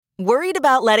Worried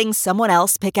about letting someone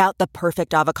else pick out the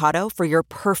perfect avocado for your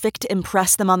perfect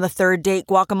impress them on the third date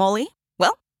guacamole?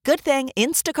 Well, good thing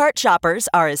Instacart shoppers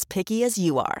are as picky as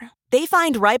you are. They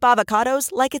find ripe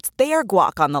avocados like it's their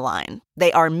guac on the line.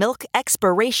 They are milk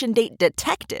expiration date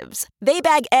detectives. They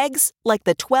bag eggs like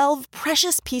the 12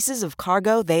 precious pieces of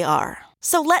cargo they are.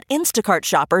 So let Instacart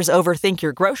shoppers overthink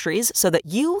your groceries so that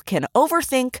you can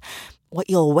overthink what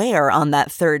you'll wear on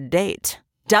that third date.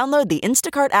 Download the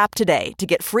Instacart app today to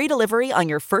get free delivery on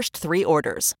your first 3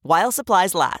 orders, while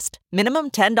supplies last.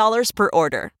 Minimum $10 per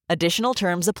order. Additional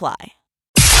terms apply.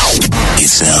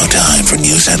 It's now time for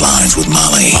news headlines with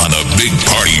Molly on the Big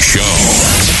Party Show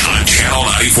on Channel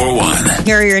 94.1.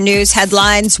 Here are your news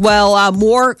headlines. Well,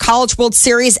 more College World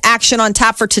Series action on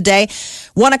tap for today.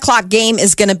 1 o'clock game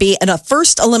is going to be a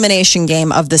first elimination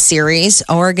game of the series.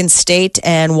 Oregon State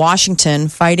and Washington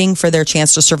fighting for their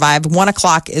chance to survive. 1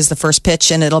 o'clock is the first pitch,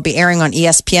 and it'll be airing on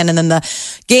ESPN. And then the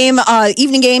game,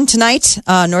 evening game tonight,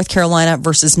 North Carolina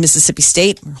versus Mississippi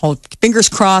State. Hold fingers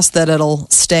crossed that it'll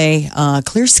stay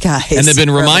clear skies. And they've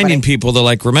been reminding people, they're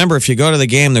like, remember, if you go to the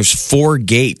game, there's 4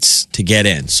 gates to get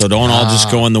in. So don't all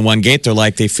just go in the one gate. They're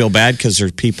like, they feel bad because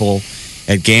there's people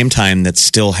at game time that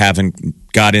still haven't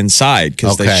got inside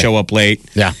because they show up late.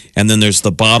 Yeah. And then there's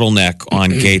the bottleneck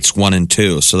on gates 1 and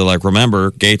 2. So they're like,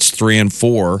 remember, gates 3 and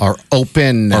 4 are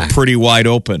open, are pretty wide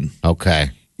open. Okay.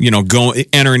 You know,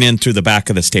 entering in through the back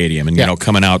of the stadium and, you know,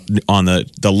 coming out on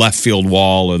the left field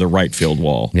wall or the right field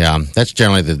wall. Yeah. That's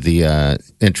generally the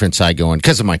entrance I go in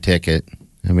because of my ticket.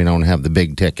 I mean, I don't have the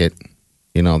big ticket.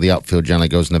 You know, the outfield generally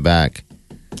goes in the back.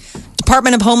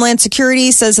 Department of Homeland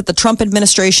Security says that the Trump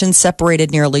administration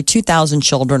separated nearly 2,000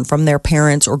 children from their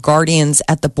parents or guardians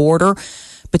at the border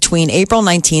between April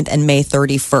 19th and May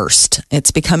 31st.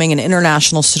 It's becoming an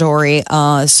international story.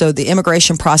 So the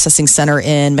Immigration Processing Center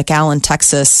in McAllen,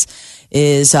 Texas,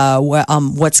 is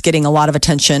what's getting a lot of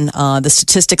attention. The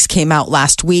statistics came out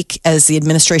last week as the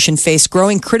administration faced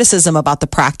growing criticism about the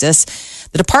practice.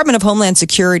 The Department of Homeland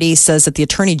Security says that the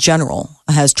Attorney General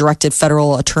has directed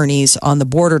federal attorneys on the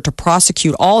border to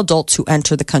prosecute all adults who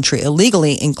enter the country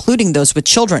illegally, including those with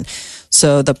children.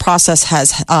 So the process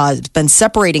has been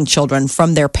separating children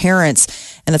from their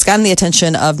parents, and it's gotten the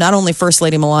attention of not only First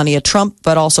Lady Melania Trump,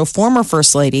 but also former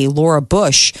First Lady Laura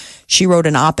Bush. She wrote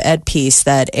an op-ed piece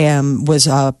that was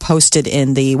posted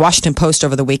in the Washington Post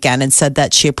over the weekend and said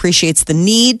that she appreciates the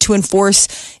need to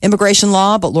enforce immigration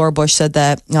law, but Laura Bush said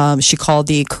that she called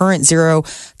the current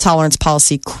zero-tolerance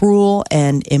policy cruel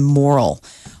and immoral.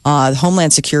 The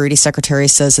Homeland Security Secretary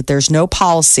says that there's no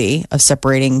policy of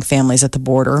separating families at the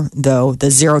border, though the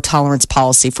zero-tolerance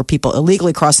policy for people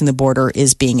illegally crossing the border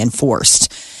is being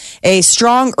enforced. A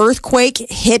strong earthquake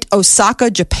hit Osaka,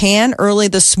 Japan early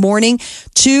this morning.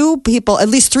 At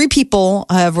least 3 people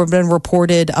have been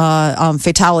reported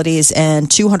fatalities and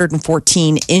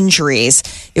 214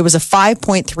 injuries. It was a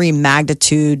 5.3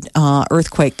 magnitude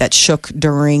earthquake that shook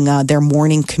during their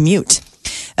morning commute.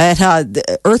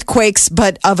 Earthquakes,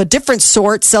 but of a different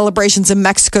sort, celebrations in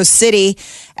Mexico City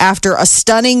after a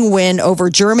stunning win over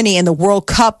Germany in the World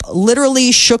Cup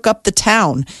literally shook up the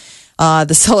town.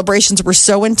 The celebrations were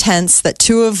so intense that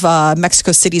 2 of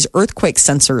Mexico City's earthquake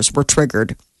sensors were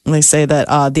triggered. And they say that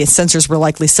the sensors were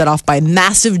likely set off by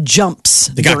massive jumps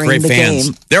they got during great the fans.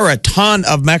 game. There were a ton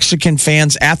of Mexican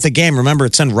fans at the game. Remember,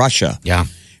 it's in Russia. Yeah.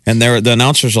 And the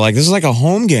announcers are like, this is like a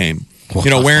home game. Wow. You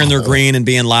know, wearing their green and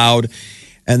being loud.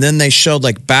 And then they showed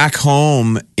like back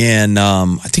home in,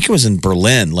 I think it was in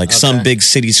Berlin, like some big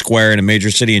city square in a major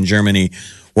city in Germany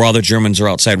where all the Germans are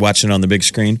outside watching on the big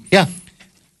screen. Yeah.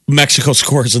 Mexico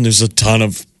scores and there's a ton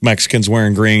of Mexicans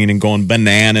wearing green and going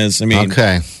bananas. I mean,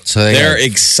 so they're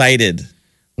excited.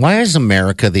 Why is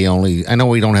America the only? I know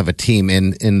we don't have a team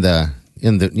in the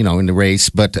race,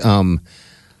 but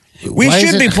we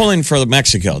should be pulling for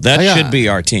Mexico. That should be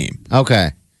our team.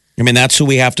 Okay. I mean, that's who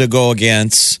we have to go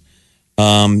against.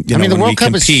 The World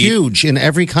Cup is huge in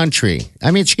every country.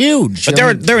 I mean, it's huge. But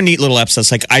there are neat little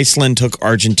upsets. Like Iceland took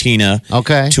Argentina to a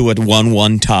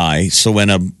 1-1 tie. So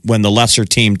when the lesser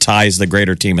team ties the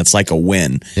greater team, it's like a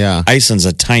win. Yeah. Iceland's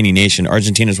a tiny nation.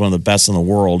 Argentina is one of the best in the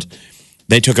world.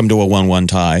 They took them to a 1-1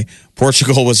 tie.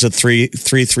 Portugal was a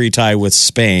 3-3 tie with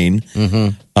Spain. Mm-hmm.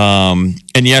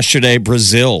 And yesterday,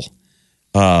 Brazil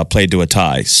played to a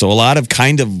tie. So a lot of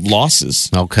kind of losses.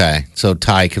 Okay. So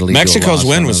tie could lead Mexico's to a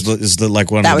win loss is one of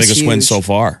the biggest wins so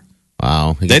far.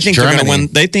 Wow. They think they're going to win.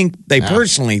 They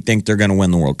personally think they're going to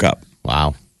win the World Cup.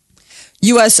 Wow.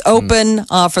 U.S. Open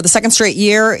for the second straight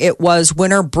year. It was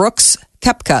winner Brooks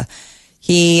Koepka.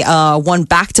 He won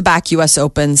back-to-back U.S.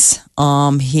 Opens.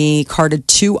 He carded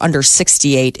 2 under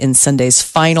 68 in Sunday's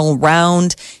final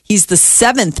round. He's the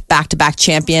 7th back-to-back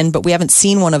champion, but we haven't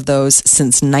seen one of those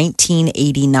since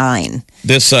 1989.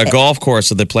 This golf course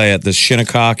that they play at, the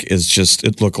Shinnecock,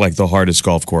 it looked like the hardest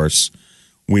golf course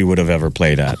we would have ever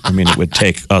played at. I mean, it would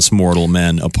take us mortal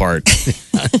men apart.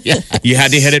 You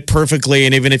had to hit it perfectly,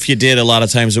 and even if you did, a lot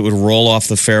of times it would roll off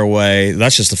the fairway.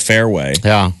 That's just the fairway.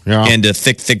 Yeah. Into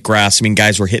thick grass. I mean,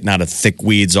 guys were hitting out of thick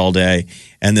weeds all day,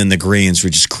 and then the greens were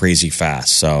just crazy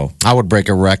fast. So I would break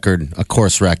a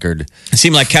course record. It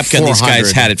seemed like Koepka and these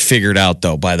guys 400. had it figured out,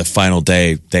 though. By the final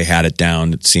day, they had it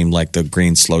down. It seemed like the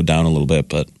greens slowed down a little bit,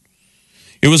 but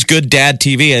it was good dad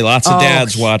TV. Lots of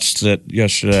dads watched it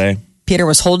yesterday. Peter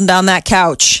was holding down that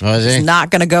couch. Was he? He's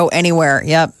not going to go anywhere.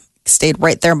 Yep. Stayed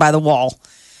right there by the wall.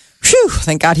 Phew.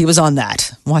 Thank God he was on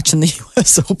that, watching the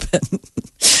U.S. Open.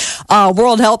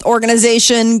 World Health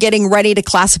Organization getting ready to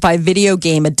classify video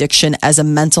game addiction as a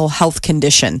mental health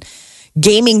condition.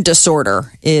 Gaming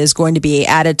disorder is going to be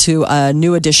added to a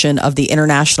new edition of the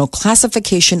International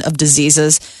Classification of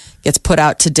Diseases. Gets put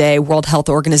out today. World Health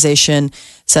Organization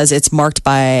says it's marked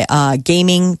by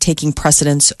gaming taking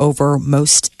precedence over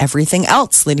most everything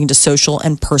else, leading to social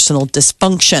and personal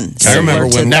dysfunction. I remember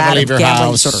when never leave your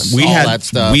house. We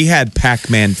had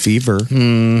Pac-Man fever.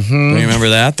 Mm-hmm. Do you remember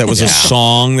that? That was a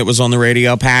song that was on the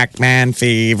radio. Pac-Man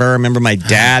fever. I remember my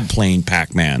dad playing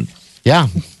Pac-Man. Yeah.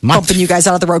 Bumping you guys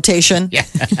out of the rotation.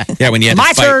 Yeah, when you had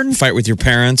My to turn. fight with your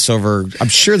parents over. I'm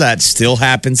sure that still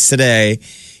happens today.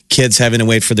 Kids having to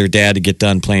wait for their dad to get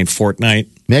done playing Fortnite.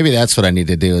 Maybe that's what I need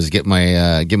to do is get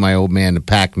my old man to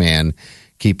Pac-Man,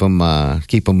 keep him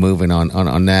moving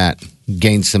on that.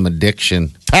 Gain some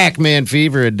addiction, Pac-Man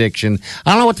fever addiction.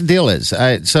 I don't know what the deal is.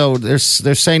 So they're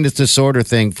saying this disorder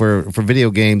thing for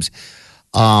video games.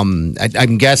 I'm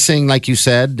guessing, like you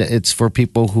said, it's for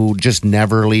people who just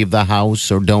never leave the house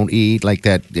or don't eat, like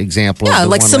that example. Yeah, of the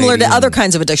like one similar lady. to other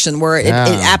kinds of addiction where it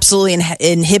absolutely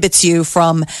inhibits you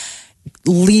from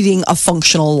leading a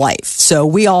functional life. So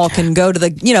we all can go to the,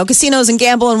 casinos and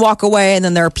gamble and walk away. And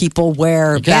then there are people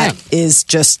where that is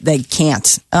just, they can't.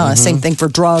 Same thing for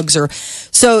drugs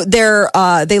so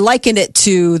they likened it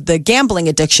to the gambling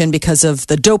addiction because of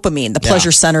the dopamine, the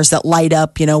pleasure centers that light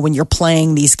up, when you're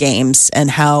playing these games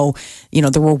and how,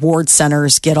 the reward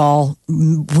centers get all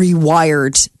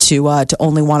rewired to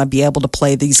only want to be able to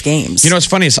play these games. What's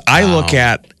funny is I look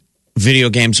at video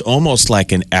games almost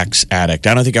like an ex-addict.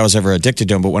 I don't think I was ever addicted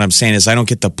to them, but what I'm saying is I don't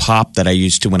get the pop that I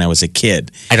used to when I was a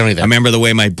kid. I don't either. I remember the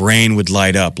way my brain would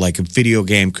light up. Like a video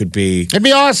game could be... It'd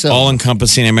be awesome.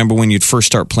 All-encompassing. I remember when you'd first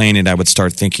start playing it, I would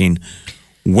start thinking,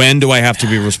 when do I have to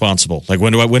be responsible? Like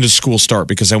when does school start?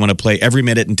 Because I want to play every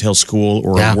minute until school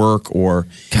or work or...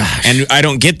 Gosh. And I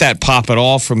don't get that pop at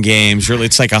all from games. Really,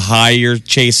 it's like a high you're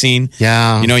chasing.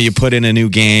 Yeah. You put in a new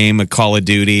game, a Call of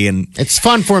Duty, and... It's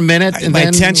fun for a minute. And my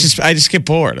then attention, I just get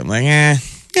bored. I'm like,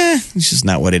 it's just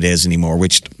not what it is anymore,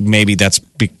 which maybe that's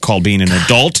called being an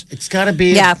adult. It's got to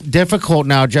be difficult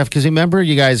now, Jeff, because remember,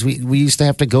 you guys, we used to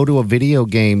have to go to a video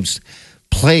games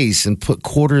place and put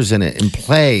quarters in it and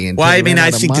play. And I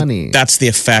think that's the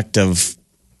effect of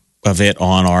it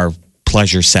on our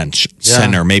pleasure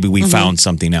center. Maybe we found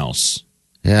something else.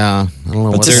 Yeah, I don't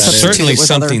know. But there's certainly with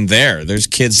something there. There's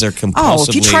kids that are compulsively... Oh,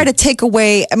 if you try to take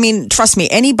away... I mean, trust me,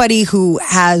 anybody who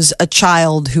has a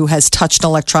child who has touched an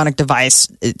electronic device,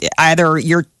 either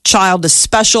your child is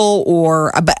special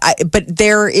or... But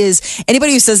there is...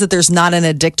 Anybody who says that there's not an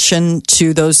addiction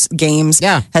to those games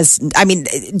has... I mean,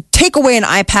 take away an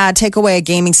iPad, take away a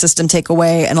gaming system, take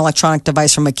away an electronic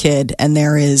device from a kid, and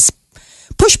there is...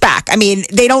 pushback. I mean,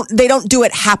 they don't do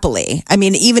it happily. I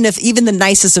mean, even the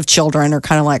nicest of children are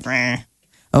kind of like,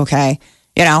 okay.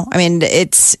 I mean,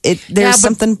 there's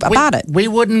something about it. We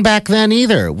wouldn't back then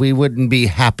either. We wouldn't be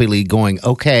happily going,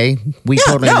 okay, we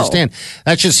totally understand.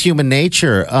 That's just human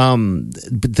nature.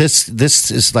 But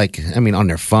this is like, I mean, on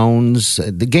their phones,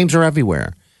 the games are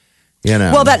everywhere.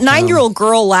 Well, that 9-year-old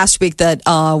girl last week that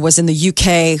was in the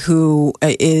UK who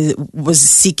was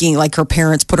seeking, like her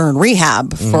parents put her in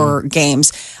rehab for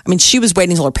games. I mean, she was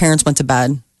waiting until her parents went to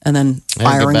bed and then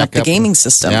firing up the gaming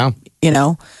system.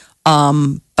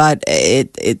 But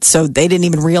so they didn't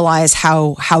even realize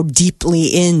how deeply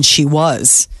in she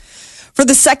was. For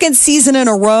the second season in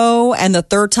a row and the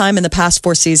third time in the past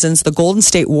 4 seasons, the Golden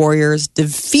State Warriors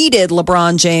defeated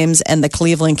LeBron James and the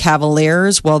Cleveland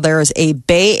Cavaliers. Well, there is a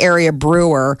Bay Area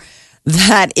brewer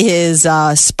that is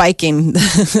spiking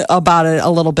about it a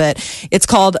little bit. It's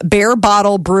called Bear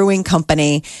Bottle Brewing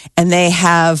Company, and they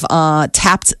have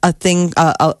tapped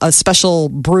a special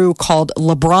brew called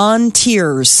LeBron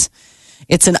Tears.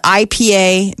 It's an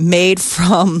IPA made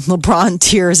from LeBron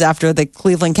tears after the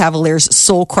Cleveland Cavaliers'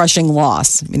 soul-crushing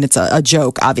loss. I mean, it's a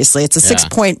joke, obviously. It's a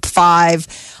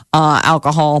 6.5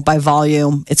 alcohol by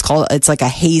volume. It's like a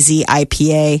hazy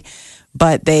IPA,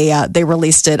 but they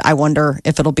released it. I wonder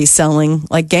if it'll be selling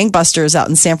like gangbusters out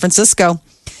in San Francisco.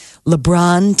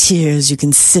 LeBron tears, you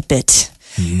can sip it.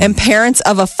 And parents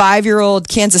of a 5-year-old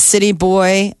Kansas City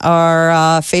boy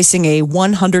are facing a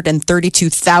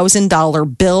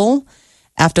 $132,000 bill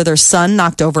after their son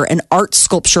knocked over an art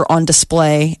sculpture on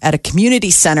display at a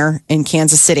community center in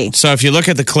Kansas City. So if you look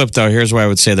at the clip, though, here's why I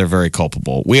would say they're very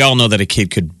culpable. We all know that a kid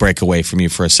could break away from you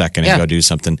for a second and go do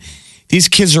something. These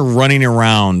kids are running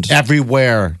around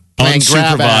everywhere, playing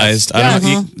unsupervised,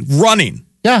 running.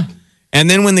 Yeah. And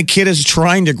then when the kid is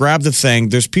trying to grab the thing,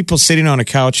 there's people sitting on a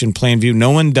couch in plain view.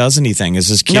 No one does anything as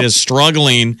this kid is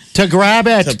struggling to grab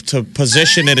it, to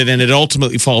position it, and it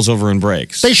ultimately falls over and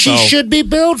breaks. She should be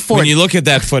billed for it. When you look at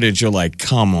that footage, you're like,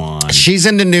 come on. She's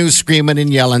in the news screaming and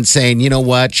yelling, saying, you know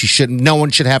what? No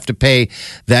one should have to pay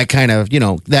that kind of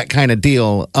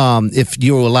deal. If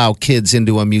you allow kids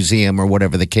into a museum or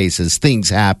whatever the case is, things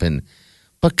happen.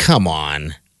 But come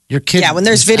on. Your kid, when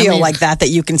there's video like that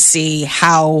you can see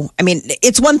how,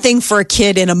 it's one thing for a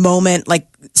kid in a moment, like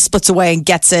splits away and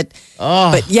gets it.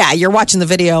 Oh. But you're watching the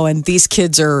video and these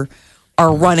kids are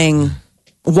running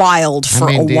wild for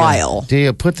a while. Do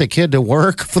you put the kid to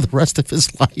work for the rest of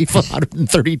his life?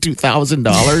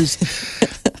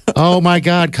 $132,000. Oh my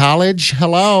God, college?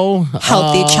 Hello.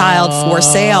 Healthy child for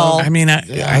sale.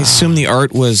 I assume the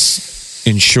art was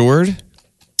insured.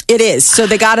 It is. So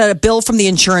they got a bill from the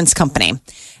insurance company.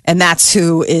 And that's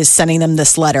who is sending them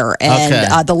this letter.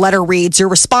 And the letter reads, you're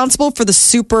responsible for the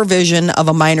supervision of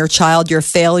a minor child. Your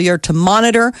failure to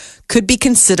monitor could be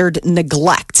considered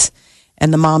neglect.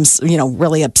 And the mom's,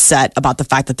 really upset about the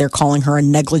fact that they're calling her a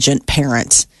negligent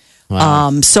parent.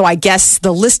 Wow. So I guess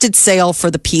the listed sale for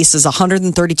the piece is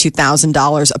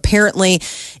 $132,000. Apparently,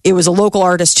 it was a local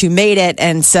artist who made it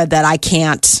and said that I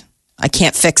can't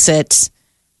fix it.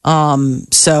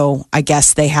 So I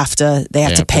guess they have to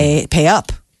pay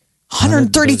up.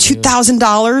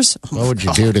 $132,000. What would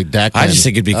you do to that? I just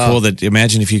think it'd be cool that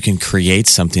imagine if you can create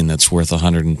something that's worth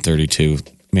 132.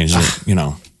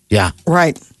 Yeah,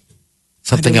 right.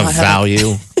 Something of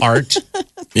value, art.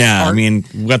 Yeah, art.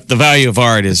 What the value of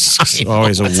art is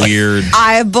always a weird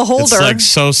eye of beholder. It's like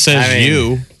so says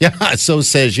you. Yeah, so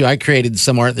says you. I created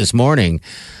some art this morning.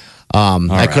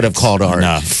 I could have called art.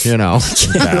 Enough.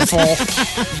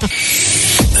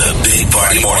 The Big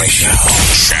Party Morning Show.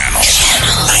 Channel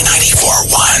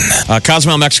 94.1.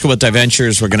 Cozumel, Mexico with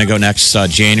Diventures. We're going to go next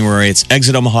January. It's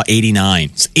Exit Omaha 89.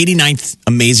 It's 89th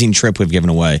amazing trip we've given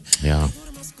away. Yeah.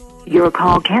 Your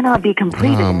call cannot be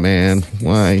completed. Oh, man.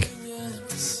 Why?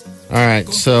 All right,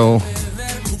 so...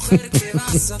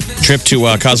 Trip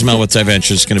to Cozumel with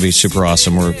Diventures is going to be super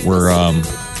awesome. We're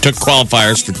took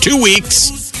qualifiers for 2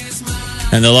 weeks.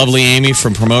 And the lovely Amy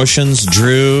from Promotions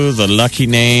drew the lucky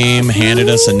name, handed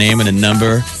us a name and a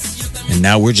number. And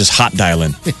now we're just hot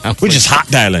dialing. We're just hot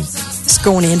dialing. Just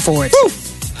going in for it.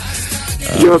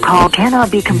 Your call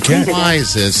cannot be completed. Why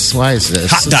is this? Hot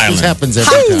dialing. This happens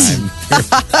every time.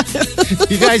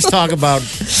 You guys talk about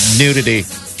nudity.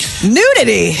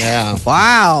 Nudity? Yeah.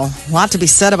 Wow. A lot to be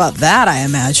said about that, I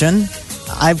imagine.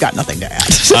 I've got nothing to add.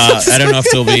 I don't know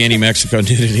if there'll be any Mexico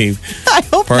nudity. I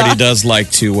hope Party not. does like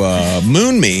to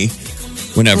moon me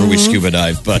whenever we scuba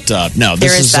dive. But no,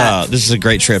 this is a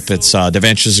great trip. It's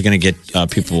Diventures is going to get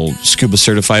people scuba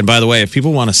certified. By the way, if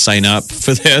people want to sign up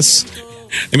for this,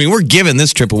 we're giving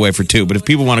this trip away for 2. But if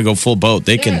people want to go full boat,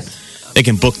 they can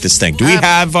book this thing. Do we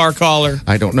have our caller?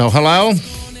 I don't know. Hello?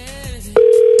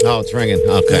 Oh, it's ringing.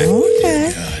 Okay.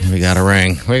 We got a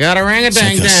ring. We got a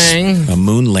ring-a-dang-dang. A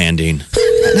moon landing.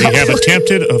 We have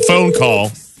attempted a phone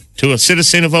call to a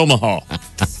citizen of Omaha.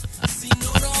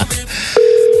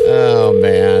 Oh,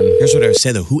 man. Here's what I would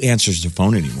say, though. Who answers their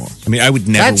phone anymore? I would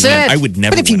never That's win. it. I would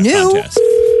never But if you win a knew, contest.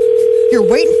 you're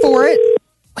waiting for it.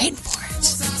 Waiting for it.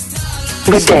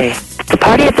 Good day. The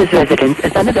party at this residence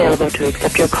is unavailable to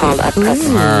accept your call at present.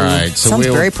 All right, so Sounds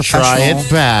we'll very try professional. it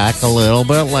back a little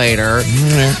bit later.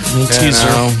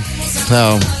 Teaser.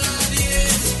 So,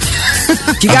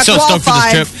 You got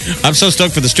qualified. I'm so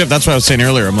stoked for this trip. That's what I was saying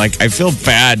earlier. I'm like, I feel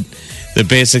bad that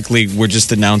basically we're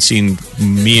just announcing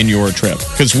me and your trip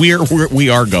because we are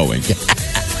going,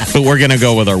 but we're gonna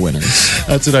go with our winners.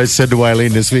 that's what I said to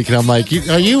Eileen this week, and I'm like,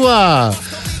 "Are you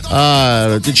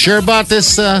sure about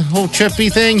this whole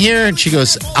trippy thing here?" And she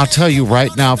goes, "I'll tell you right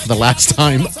now, for the last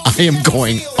time, I am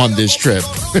going on this trip."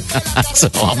 So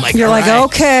I'm like, You're like, "All right."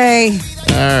 okay.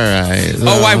 right.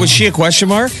 Oh, why? Was she a question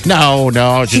mark? No.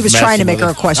 He was trying to make her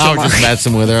a question I was mark. just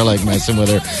messing with her, like messing with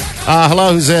her.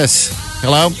 Hello, who's this?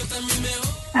 Hello?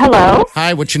 Hello,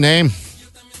 Hi, what's your name?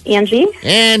 Angie.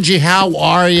 Angie, how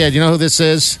are you? Do you know who this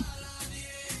is?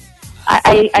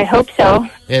 I hope so.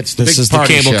 It's the This Big is the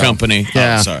Party cable Show. company.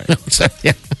 Yeah. Oh, sorry.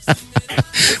 Yeah.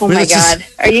 Oh my God,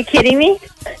 are you kidding me?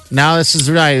 No, this is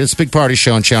right. It's a Big Party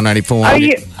Show on Channel 94. Are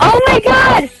you? Oh my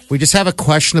God! We just have a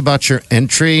question about your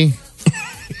entry.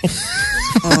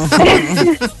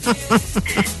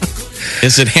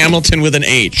 Is it Hamilton with an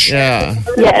H? Yeah.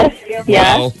 Yes.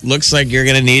 Yeah. Well, looks like you're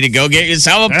going to need to go get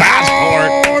yourself a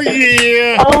passport. Oh,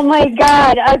 yeah. Oh my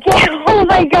God. Okay. Oh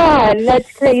my God.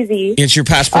 That's crazy. Is your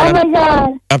passport Oh my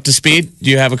God. up to speed?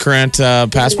 Do you have a current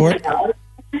passport?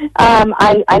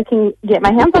 I can get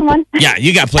my hands on one. Yeah,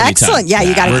 you got plenty of time. Excellent. Yeah,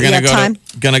 you got We're you have time.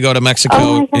 Gonna go to Mexico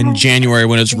Oh my God. in January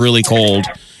when it's really cold.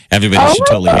 Everybody Oh should my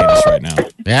totally hate us right now.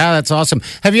 Yeah, that's awesome.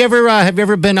 Have you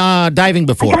ever been diving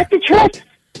before? That's the trip.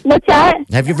 What's that?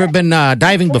 Have you ever been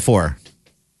diving before?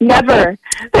 Never.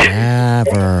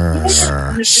 Never.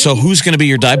 So who's going to be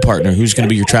your dive partner? Who's going to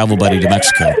be your travel buddy to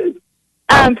Mexico?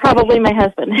 Probably my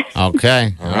husband.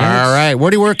 Okay. All right.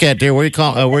 Where do you work at, dear? Where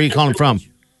are you calling from?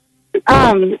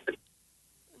 I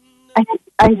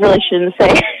really shouldn't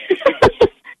say.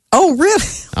 Oh,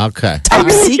 really? Okay. I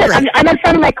really secret. should. I'm in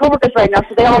front of my coworkers right now,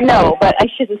 so they all know, but I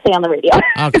shouldn't say on the radio.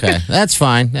 Okay. That's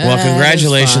fine. Well, That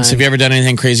congratulations. is Have you ever done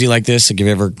anything crazy like this? Have you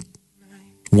ever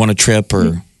won a trip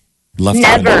or left?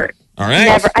 Never. All right.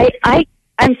 Never.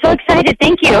 I'm so excited.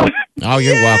 Thank you. Oh,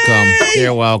 you're welcome.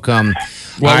 You're welcome.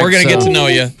 Well, All right, we're going to get so to know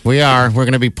you. We are. We're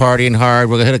going to be partying hard.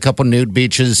 We're going to hit a couple nude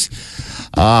beaches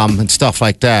and stuff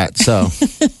like that. So,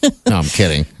 no, I'm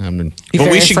kidding. But very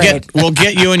we should afraid. we'll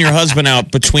get you and your husband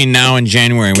out between now and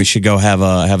January, and we should go have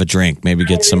a drink. Maybe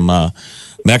get some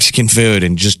Mexican food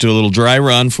and just do a little dry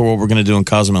run for what we're going to do in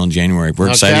Cozumel in January. We're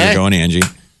excited Okay. you're going, Angie.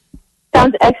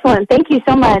 Sounds excellent. Thank you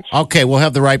so much. Okay, we'll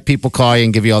have the right people call you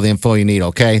and give you all the info you need,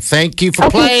 okay? Thank you for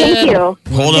Okay, playing. thank you.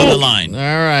 Hold on the line. All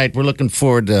right, we're looking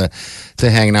forward to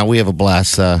hanging out. We have a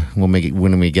blast. We'll make it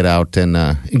when we get out and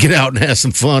have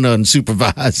some fun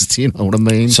unsupervised. You know what I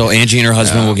mean? So Angie and her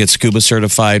husband will get scuba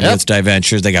certified with Dive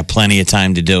Ventures. They got plenty of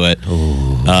time to do it.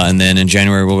 And then in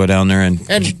January we'll go down there and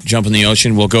jump in the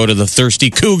ocean. We'll go to the Thirsty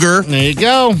Cougar. There you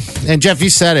go. And Jeff, you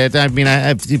said it. I mean,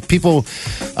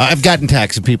 I've gotten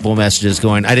texts and people messages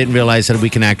going, I didn't realize that we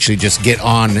can actually just get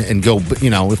on and go, you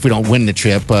know, if we don't win the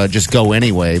trip, just go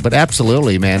anyway. But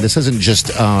absolutely, man, this isn't just,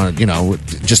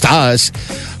 just us.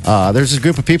 There's a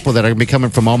group of people that are going to be coming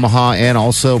from Omaha and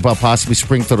also possibly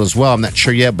Springfield as well. I'm not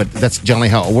sure yet, but that's generally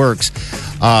how it works.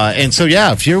 And so,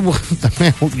 yeah, if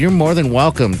you're more than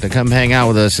welcome to come hang out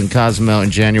with us in Cozumel in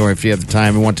January if you have the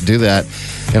time and want to do that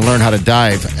and learn how to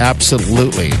dive.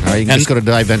 Absolutely. All right, you can just go to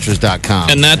diveventures.com.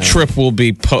 And that trip will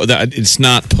be, it's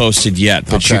not posted yet,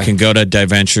 but you Okay. can go to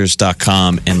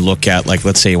diveventures.com and look at, like,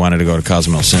 let's say you wanted to go to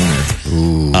Cozumel sooner.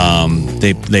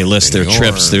 They list their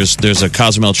trips. There's a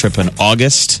Cozumel trip in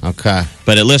August. Okay.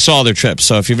 But it lists all their trips.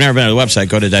 So if you've never been to the website,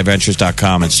 go to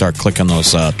diveventures.com and start clicking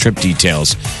those trip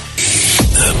details.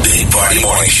 The Big Party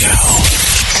Morning Show.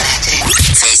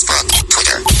 Facebook,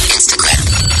 Twitter, Instagram.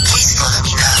 Please follow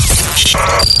me now.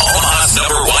 Omaha's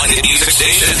 #1 hit music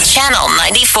station. Channel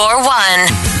 94.1.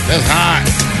 That's hot.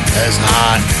 That's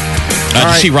hot. Did you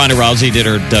right. see Ronda Rousey did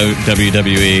her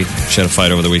WWE? She had a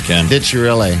fight over the weekend. Did you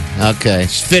really? Okay.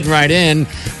 It's fitting right in.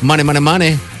 Money, money,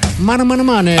 money. Money, money,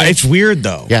 money. It's weird,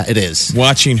 though. Yeah, it is.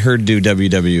 Watching her do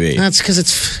WWE. That's because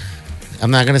it's.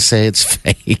 I'm not going to say it's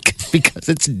fake because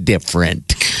it's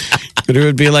different. But it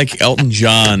would be like Elton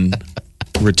John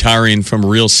retiring from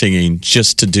real singing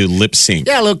just to do lip sync.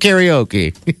 Yeah, a little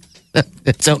karaoke.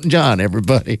 It's Elton John,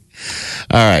 everybody.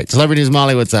 All right. Celebrity News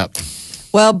Molly, what's up?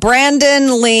 Well,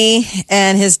 Brandon Lee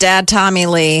and his dad, Tommy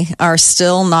Lee, are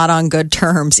still not on good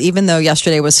terms, even though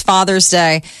yesterday was Father's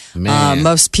Day. Man.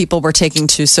 Most people were taking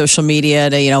to social media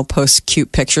to, post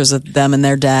cute pictures of them and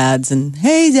their dads. And,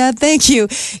 hey, Dad, thank you.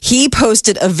 He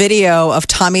posted a video of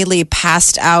Tommy Lee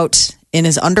passed out in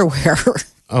his underwear.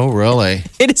 Oh, really?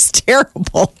 It is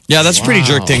terrible. Yeah, that's a pretty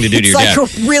jerk thing to do to It's your like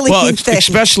dad. a really well, mean thing.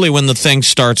 especially when the thing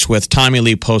starts with Tommy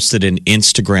Lee posted an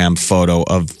Instagram photo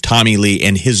of Tommy Lee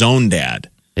and his own dad.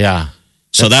 Yeah.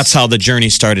 So that's how the journey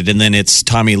started. And then it's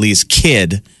Tommy Lee's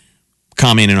kid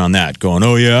commenting on that, going,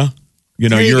 oh, yeah?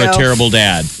 There you You're go. a terrible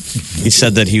dad. He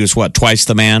said that he was, twice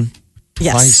the man?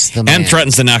 Yes. Twice the And man.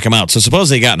 threatens to knock him out. So suppose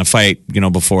they got in a fight,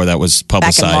 before that was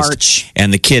publicized. March.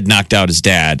 And the kid knocked out his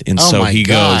dad. And Oh, so my he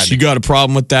God. goes, you got a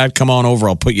problem with that? Come on over.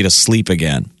 I'll put you to sleep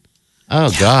again. Oh,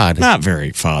 God. Not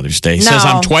very Father's Day. He says,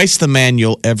 No. I'm twice the man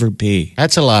you'll ever be.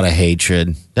 That's a lot of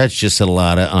hatred. That's just a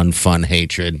lot of unfun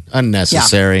hatred.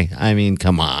 Unnecessary. I mean,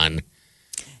 come on.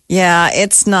 Yeah,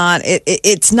 it's not.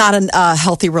 It's not a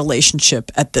healthy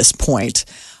relationship at this point.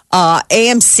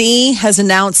 AMC has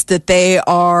announced that they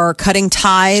are cutting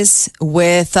ties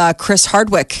with Chris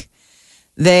Hardwick.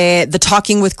 The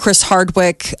Talking with Chris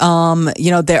Hardwick.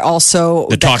 They're also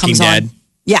The Talking Dead.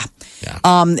 Yeah.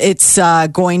 It's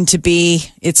going to be.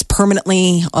 It's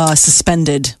permanently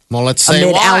suspended. Well, let's say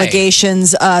amid why.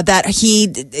 allegations that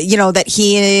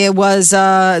he was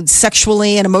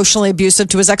sexually and emotionally abusive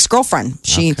to his ex-girlfriend.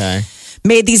 She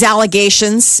made these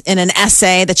allegations in an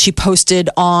essay that she posted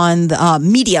on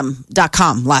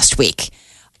medium.com last week,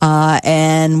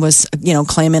 and was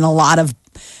claiming a lot of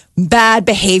bad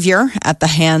behavior at the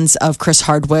hands of Chris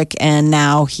Hardwick. And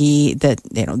now the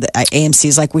AMC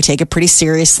is like, we take it pretty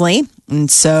seriously.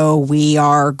 And so we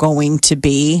are going to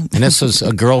be. And this was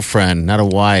a girlfriend, not a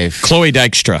wife. Chloe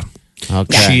Dykstra.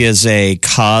 Okay. She is a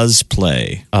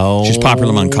cosplay. Oh. She's popular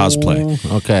among cosplay.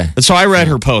 Okay. And so I read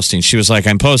her posting. She was like,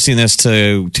 I'm posting this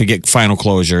to get final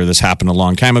closure. This happened a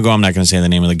long time ago. I'm not going to say the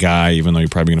name of the guy, even though you're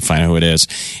probably going to find out who it is.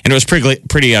 And it was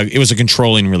pretty it was a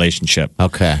controlling relationship.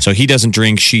 Okay. So he doesn't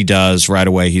drink. She does. Right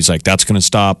away, he's like, that's going to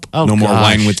stop. Oh, no more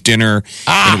gosh. wine with dinner.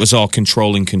 And it was all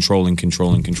controlling.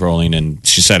 And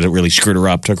she said it really screwed her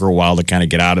up. Took her a while to kind of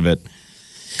get out of it.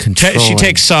 She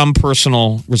takes some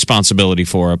personal responsibility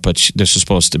for it, but this is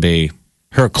supposed to be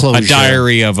her closure. A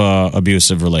diary of a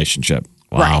abusive relationship.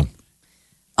 Wow.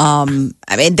 I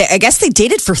guess they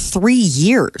dated for 3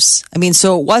 years. I mean,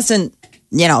 so it wasn't,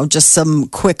 just some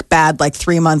quick bad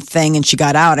 3-month thing and she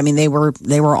got out. I mean, they were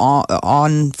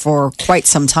on for quite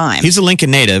some time. He's a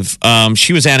Lincoln native.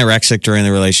 She was anorexic during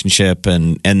the relationship,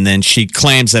 and then she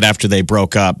claims that after they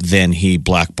broke up, then he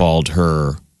blackballed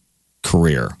her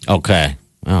career. Okay.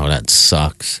 Oh, that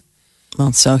sucks.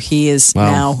 Well, so he is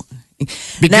now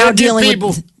good, dealing people.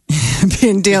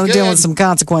 with dealing with some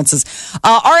consequences.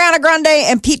 Ariana Grande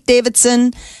and Pete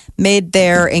Davidson made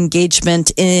their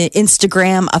engagement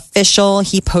Instagram official.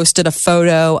 He posted a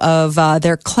photo of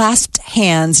their clasped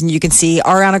hands, and you can see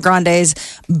Ariana Grande's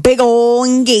big old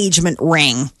engagement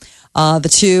ring. The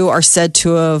two are said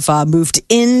to have moved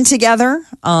in together.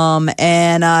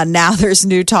 And now there's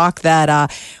new talk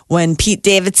that when Pete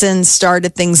Davidson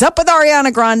started things up with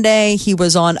Ariana Grande, he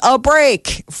was on a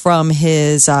break from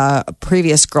his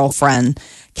previous girlfriend,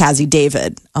 Cassie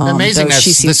David. Amazing.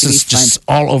 This is just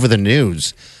all over the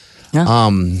news. Yeah.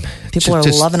 People are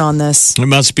loving on this. It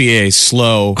must be a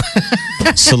slow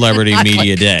celebrity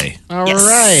media day. All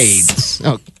right.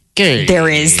 Okay. There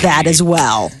is that as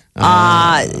well.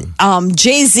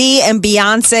 Jay-Z and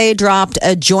Beyonce dropped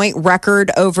a joint record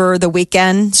over the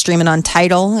weekend, streaming on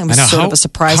Tidal. It was sort of a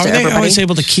surprise to everybody. How are they always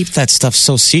able to keep that stuff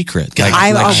so secret?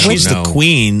 She's the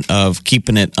queen of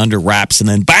keeping it under wraps, and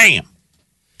then bam!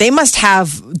 They must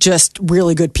have just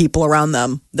really good people around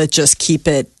them that just keep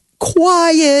it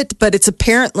quiet, but it's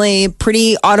apparently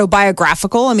pretty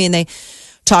autobiographical. I mean, they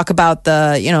talk about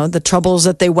the troubles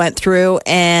that they went through,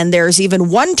 and there's even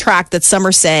one track that some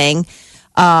are saying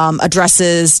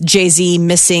addresses Jay-Z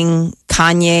missing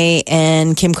Kanye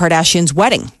and Kim Kardashian's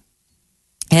wedding.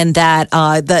 And that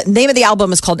the name of the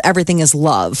album is called Everything is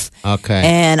Love. Okay.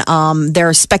 And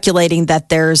they're speculating that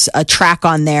there's a track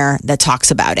on there that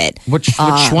talks about it. Which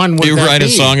one would you that write be? a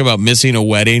song about missing a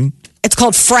wedding? It's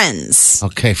called Friends.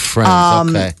 Okay, Friends.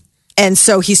 Okay. And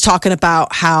so he's talking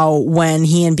about how when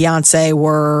he and Beyonce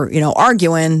were,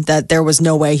 arguing, that there was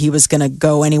no way he was going to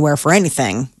go anywhere for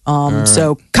anything.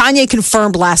 So Kanye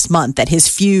confirmed last month that his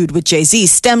feud with Jay-Z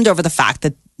stemmed over the fact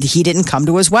that he didn't come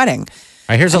to his wedding. All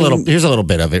right, here's a little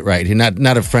bit of it, right?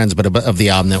 Not of Friends, but of the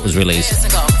album that was released.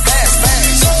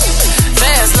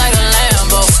 Fast like a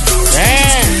Lambo.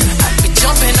 I be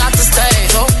jumping out the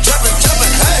stage.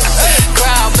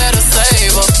 Crowd better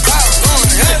save up.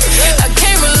 I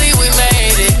can't believe we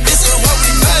made it. This is what we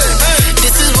made.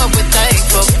 This is what we're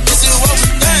thankful. This is what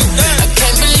we thankful. I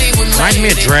can't believe we made it. Reminds me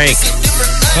of Drake.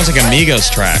 Sounds like a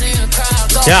Migos track.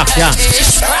 Yeah.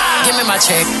 Give me my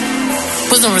check.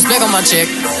 Put some respect on my check.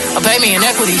 Pay me in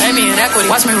equity.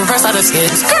 Watch me reverse out of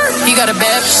skits. He got a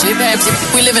bad shit.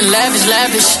 We live in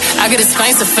lavish. I get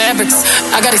expensive fabrics.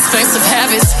 I got expensive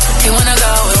habits. He wanna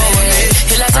go with me.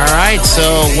 All right.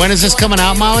 So when is this coming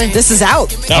out, Molly? This is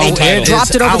out. It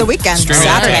dropped it over the out. weekend, Streaming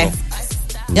Saturday.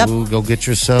 Yep. Ooh, go get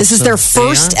yourself. This is some their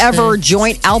first Beyonce. ever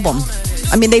joint album.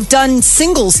 I mean, they've done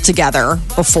singles together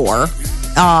before,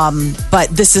 but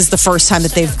this is the first time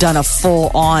that they've done a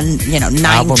full-on,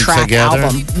 9-track together?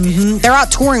 album. They're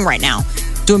out touring right now,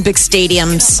 doing big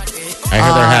stadiums. I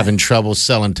hear they're having trouble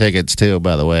selling tickets too.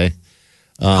 By the way,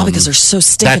 because they're so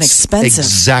stinking expensive.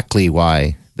 Exactly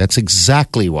why. That's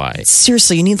exactly why.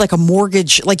 Seriously, you need like a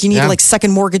mortgage, like you need to like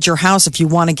second mortgage your house if you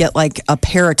want to get like a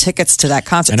pair of tickets to that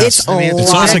concert. It's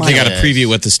almost like they got to preview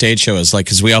what the stage show is like,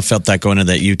 because we all felt that going to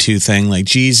that U2 thing. Like,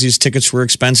 geez, these tickets were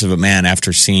expensive, but man,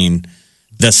 after seeing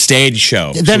the stage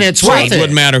show, then it's worth it. It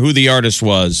wouldn't matter who the artist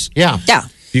was. Yeah.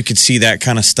 You could see that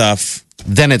kind of stuff.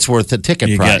 Then it's worth the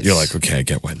ticket price. You're like, okay, I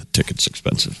get why the ticket's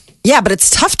expensive. Yeah, but it's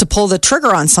tough to pull the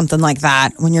trigger on something like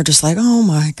that when you're just like, oh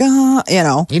my God, you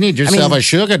know. You need yourself a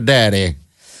sugar daddy.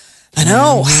 I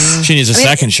know. She needs a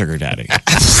second sugar daddy.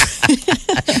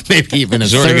 Maybe even a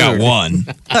She's already got one.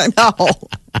 I know.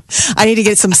 I need to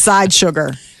get some side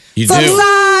sugar. You some do.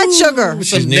 Side sugar.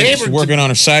 She's working on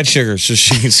her side sugar so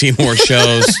she can see more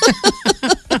shows.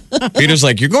 Peter's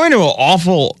like, you're going to an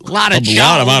awful lot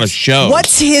amount of shows.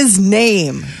 What's his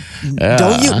name?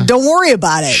 Don't worry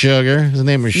about it. Sugar. His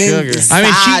name is Sugar. I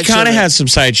mean, she kind of has some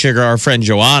side sugar. Our friend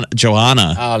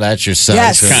Johanna. Oh, that's your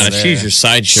side sugar. She's your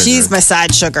side sugar. She's my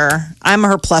side sugar. I'm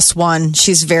her plus one.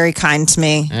 She's very kind to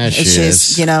me. Yeah,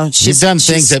 she's she's done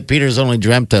things that Peter's only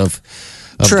dreamt of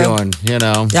doing,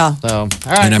 Yeah. So, all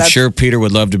right. And I'm sure Peter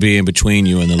would love to be in between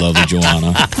you and the lovely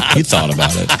Joanna. He thought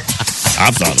about it.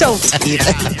 I've thought Don't about it.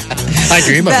 even. I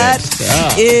dream of That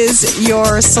it. is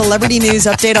your celebrity news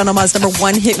update on Omaha's number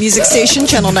one hit music station,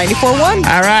 Channel 94.1.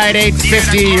 All right,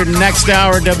 8:50, your next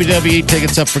hour, WWE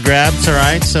tickets up for grabs, all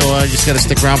right? So you just got to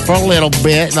stick around for a little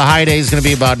bit. The high day is going to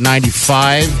be about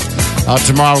 95.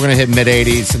 Tomorrow we're going to hit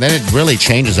mid-80s, and then it really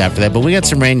changes after that. But we got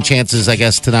some rain chances, I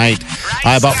guess, tonight,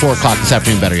 about 4 o'clock this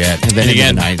afternoon, better yet. And then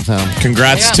again, tonight. So.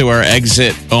 Congrats to our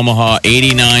Exit Omaha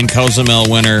 89 Cozumel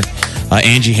winner,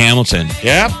 Angie Hamilton.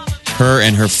 Yep. Her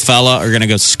and her fella are going to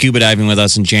go scuba diving with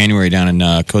us in January down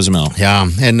in Cozumel. Yeah,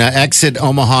 and Exit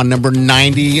Omaha number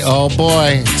 90. Oh,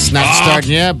 boy. It's not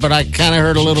starting yet, but I kind of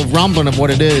heard a little rumbling of what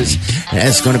it is. And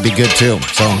it's going to be good, too.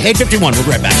 So, 8:51, we'll be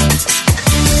right back.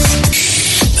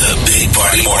 The Big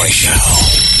Party Morning Show.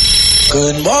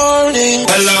 Good morning.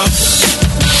 Hello.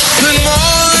 Good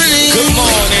morning. Good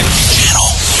morning.